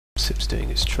Sip's doing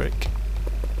its trick.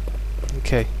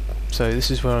 Okay, so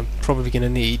this is where I'm probably going to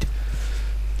need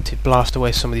to blast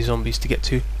away some of these zombies to get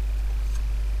to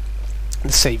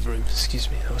the save room. Excuse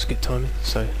me, that was good timing.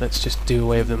 So let's just do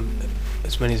away with them,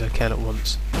 as many as I can at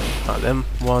once. Like them,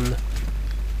 1,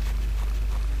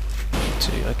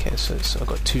 2. Okay, so I've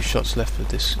got 2 shots left with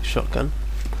this shotgun.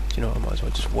 Do you know what, I might as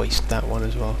well just waste that one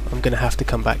as well. I'm going to have to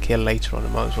come back here later on, I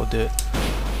might as well do it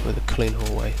with a clean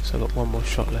hallway. So I've got 1 more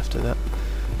shot left of that.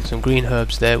 Some green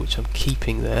herbs there, which I'm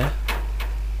keeping there.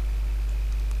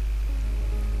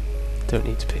 Don't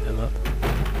need to pick them up.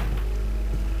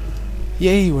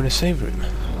 Yay, we're in a save room.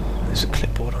 There's a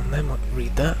clipboard on there, might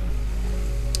read that.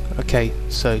 Okay,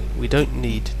 so we don't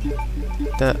need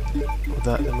that or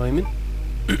that at the moment.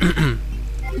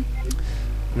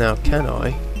 Now, can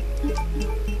I?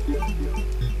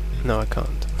 No, I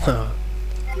can't.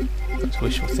 That's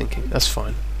wishful thinking. That's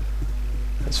fine.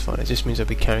 That's fine. It just means I'll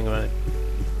be carrying around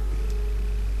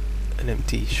an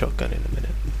empty shotgun in a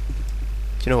minute.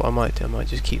 Do you know what I might do? I might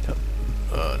just keep that.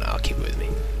 Oh no, I'll keep it with me.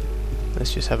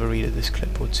 Let's just have a read of this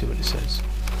clipboard, see what it says.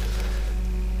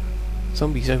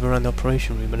 Zombies overran the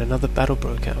operation room and another battle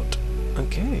broke out.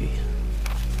 Okay.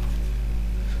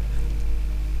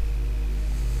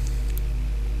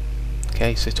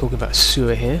 Okay, so talking about a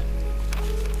sewer here.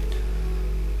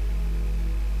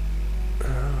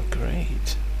 Oh,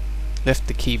 great. Left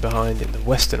the key behind in the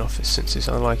western office since it's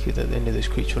unlikely that any of this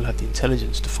creature will have the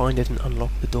intelligence to find it and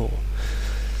unlock the door.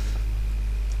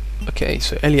 Okay,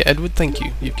 so Elliot Edward, thank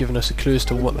you. You've given us a clue as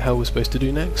to what the hell we're supposed to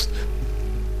do next.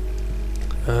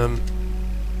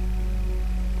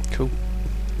 Cool.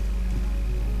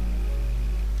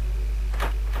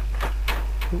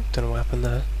 Ooh, don't know what happened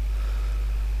there.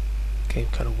 Okay,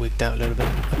 kind of wigged out a little bit.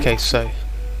 Okay, so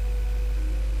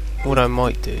what I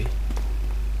might do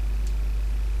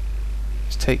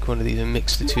is take one of these and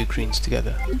mix the 2 greens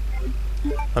together.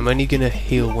 I'm only going to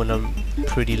heal when I'm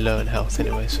pretty low in health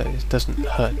anyway, so it doesn't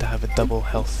hurt to have a double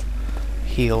health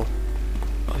heal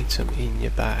item in your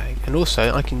bag. And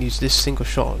also I can use this single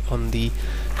shot on the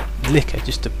liquor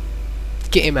just to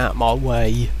get him out of my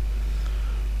way.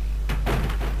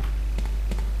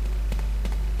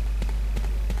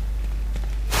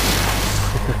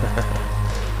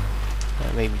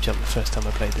 That made me jump the first time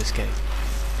I played this game.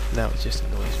 Now it just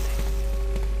annoys me.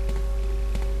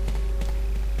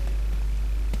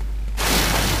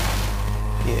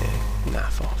 Yeah,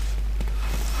 naff off.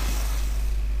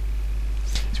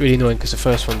 It's really annoying because the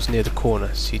first one's near the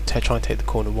corner, so you try and take the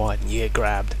corner wide and you get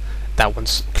grabbed. That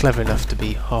one's clever enough to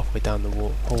be halfway down the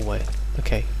hallway.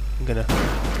 Okay, I'm gonna...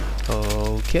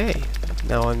 Okay,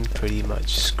 now I'm pretty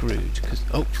much screwed, because...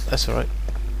 Oh, that's alright.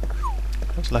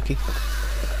 I was lucky.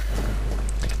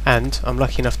 And I'm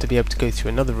lucky enough to be able to go through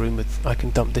another room with... I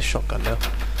can dump this shotgun now.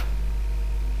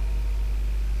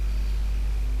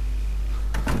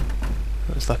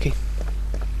 That was lucky.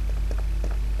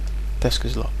 Desk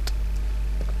is locked.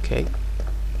 Okay.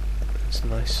 That's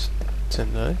nice to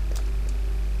know.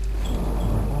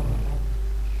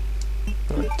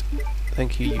 Right.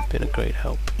 Thank you, you've been a great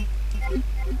help.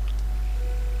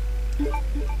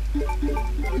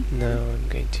 Now I'm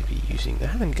going to be using the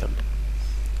handgun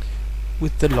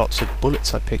with the lots of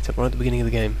bullets I picked up right at the beginning of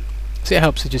the game. So it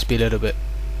helps to just be a little bit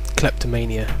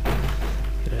kleptomania,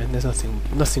 you know, and there's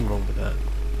nothing wrong with that.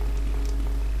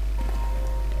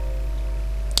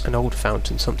 An old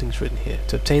fountain, something's written here.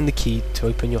 To obtain the key to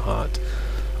open your heart,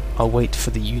 I'll wait for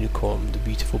the unicorn, the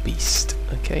beautiful beast.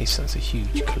 Okay, so that's a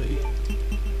huge clue.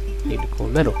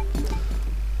 Unicorn medal.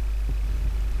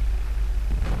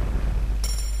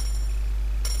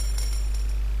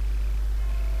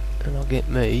 And I'll get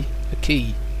me a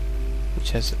key,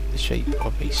 which has the shape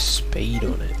of a spade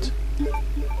on it.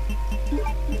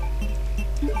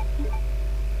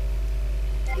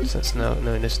 So that's now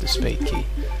known as the spade key.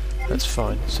 That's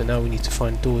fine. So now we need to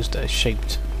find doors that are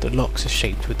shaped, the locks are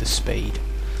shaped with the spade.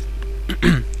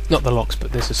 Not the locks,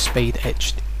 but there's a spade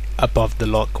etched above the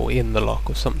lock or in the lock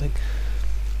or something.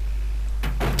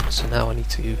 So now I need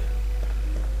to...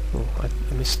 Oh,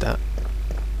 I missed that.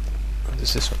 What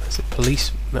is this one? Is it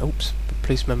police... Oops,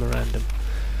 police memorandum.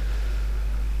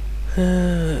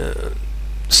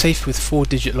 Safe with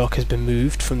 4-digit lock has been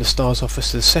moved from the STARS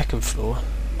office to the second floor.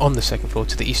 On the second floor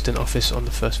to the eastern office on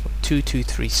the first floor.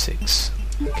 2236.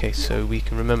 Okay, so we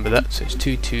can remember that. So it's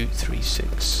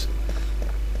 2236.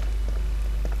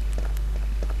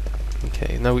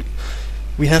 Okay, now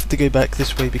we have to go back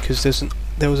this way because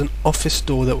there was an office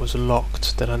door that was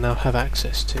locked that I now have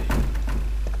access to.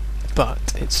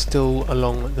 But it's still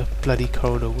along the bloody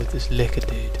corridor with this liquor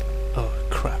dude. Oh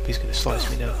crap, he's gonna slice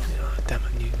me now. Oh, damn,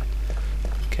 I knew.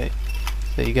 Okay,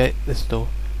 there you go, this door.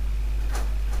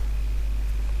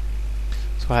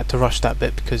 I had to rush that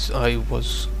bit because I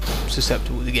was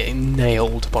susceptible to getting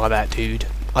nailed by that dude.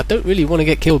 I don't really want to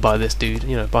get killed by this dude,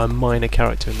 you know, by a minor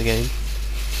character in the game.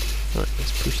 Right,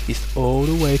 let's push this all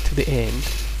the way to the end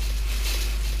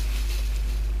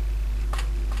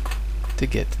to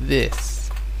get this.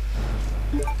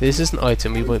 This is an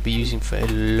item we won't be using for a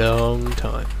long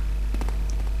time,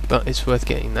 but it's worth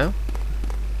getting now.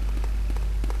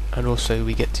 And also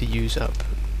we get to use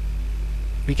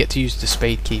the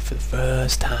spade key for the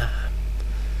first time.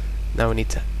 Now we need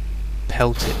to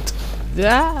pelt it.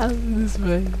 This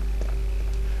way.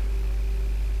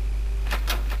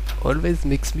 Always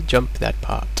makes me jump that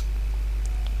part.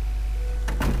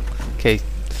 Okay.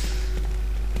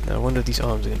 Now I wonder if these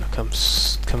arms are gonna come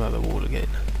out of the wall again.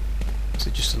 So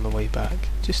just on the way back.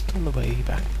 Just on the way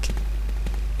back.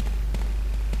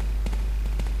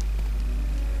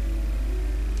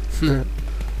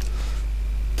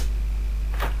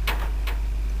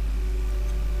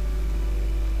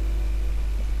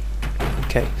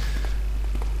 Okay.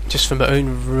 Just from my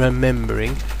own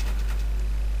remembering,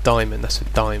 diamond. That's a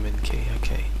diamond key.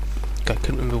 Okay. I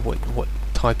couldn't remember what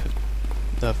type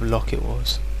of lock it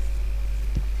was.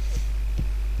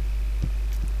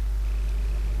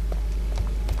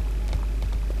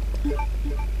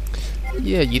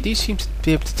 Yeah, you do seem to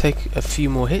be able to take a few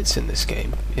more hits in this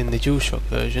game, in the DualShock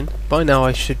version. By now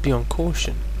I should be on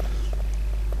caution.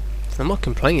 I'm not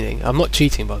complaining. I'm not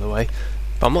cheating, by the way,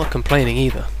 but I'm not complaining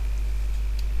either.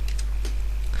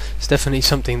 It's definitely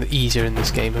something easier in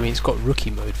this game. I mean, it's got rookie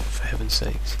mode, for heaven's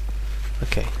sakes.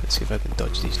 Okay, let's see if I can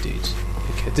dodge these dudes.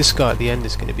 Okay, this guy at the end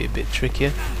is going to be a bit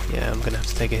trickier. Yeah, I'm going to have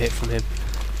to take a hit from him.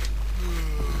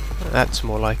 That's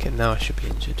more like it. Now I should be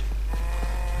injured.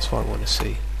 That's what I want to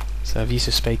see. So I've used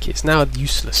a spade key. It's now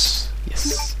useless.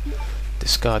 Yes.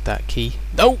 Discard that key.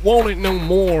 Don't want it no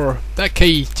more. That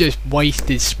key just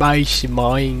wasted space in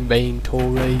my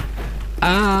inventory.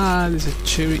 Ah, there's a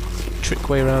trick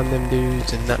way around them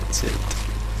dudes, and that's it.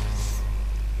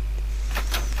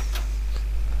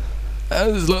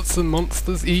 There's lots of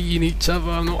monsters eating each other.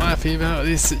 I'm not happy about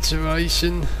this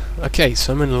situation. Okay,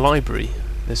 so I'm in a library.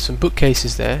 There's some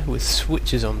bookcases there with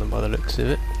switches on them by the looks of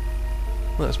it.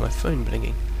 Well, that's my phone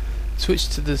blinging. Switch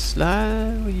to the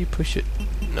slide. Will you push it?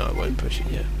 No, I won't push it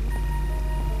yet.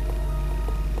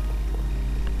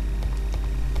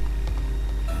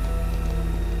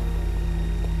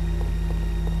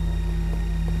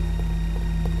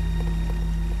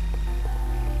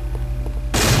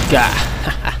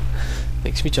 Gah!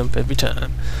 Makes me jump every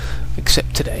time,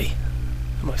 except today.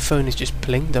 My phone is just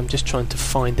blinged. I'm just trying to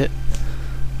find it.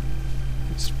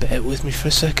 Just bear with me for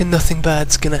a second. Nothing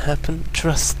bad's gonna happen.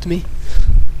 Trust me.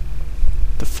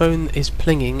 The phone is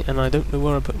plinging and I don't know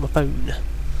where I put my phone.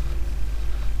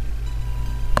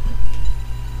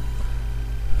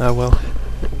 Oh well,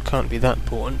 it can't be that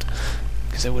important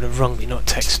because they would have rung me, not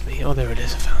texted me. Oh, there it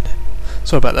is, I found it.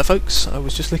 Sorry about that, folks. I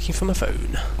was just looking for my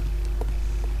phone.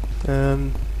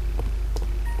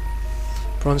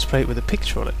 Bronze plate with a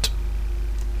picture on it.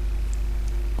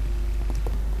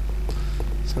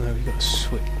 So now we've got a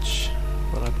switch.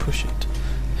 Will I push it?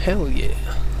 Hell yeah!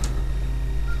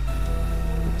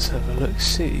 Let's have a look,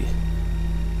 see.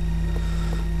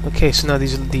 Okay, so now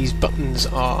these buttons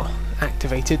are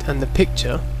activated, and the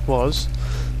picture was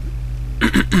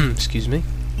excuse me.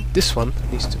 This one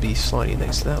needs to be slightly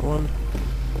next to that one,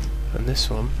 and this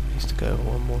one needs to go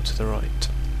one more to the right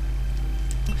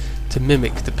to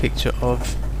mimic the picture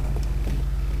of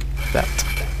that,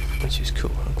 which is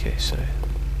cool. Okay, so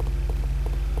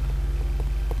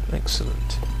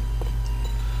excellent.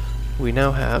 We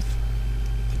now have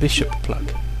the bishop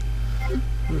plug.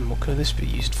 What can this be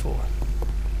used for?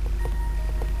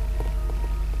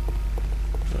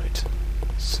 Right,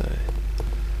 so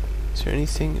is there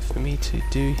anything for me to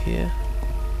do here?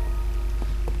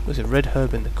 There's a red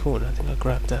herb in the corner. I think I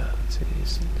grabbed that.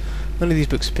 None of these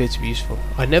books appear to be useful.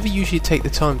 I never usually take the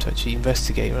time to actually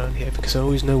investigate around here because I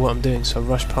always know what I'm doing, so I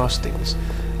rush past things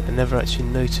and never actually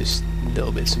notice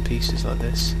little bits and pieces like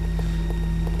this.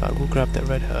 But I will grab that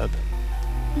red herb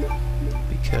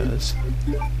because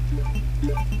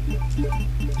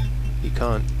you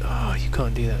can't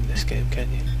do that in this game, can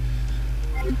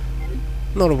you?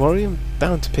 Not a worry, I'm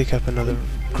bound to pick up another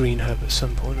green herb at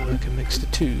some point and I can mix the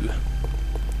two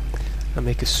and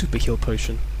make a super heal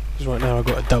potion. Because right now I've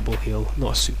got a double heal,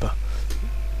 not a super.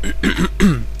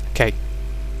 Okay.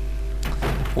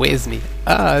 Where's me?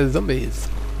 Ah, zombies!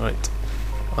 Right.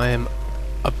 I am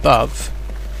above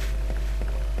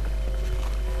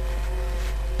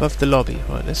the lobby.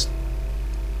 Right, let's...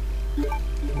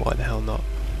 Why the hell not?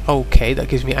 Okay, that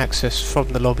gives me access from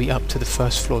the lobby up to the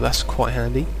first floor. That's quite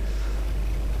handy.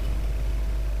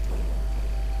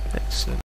 Excellent.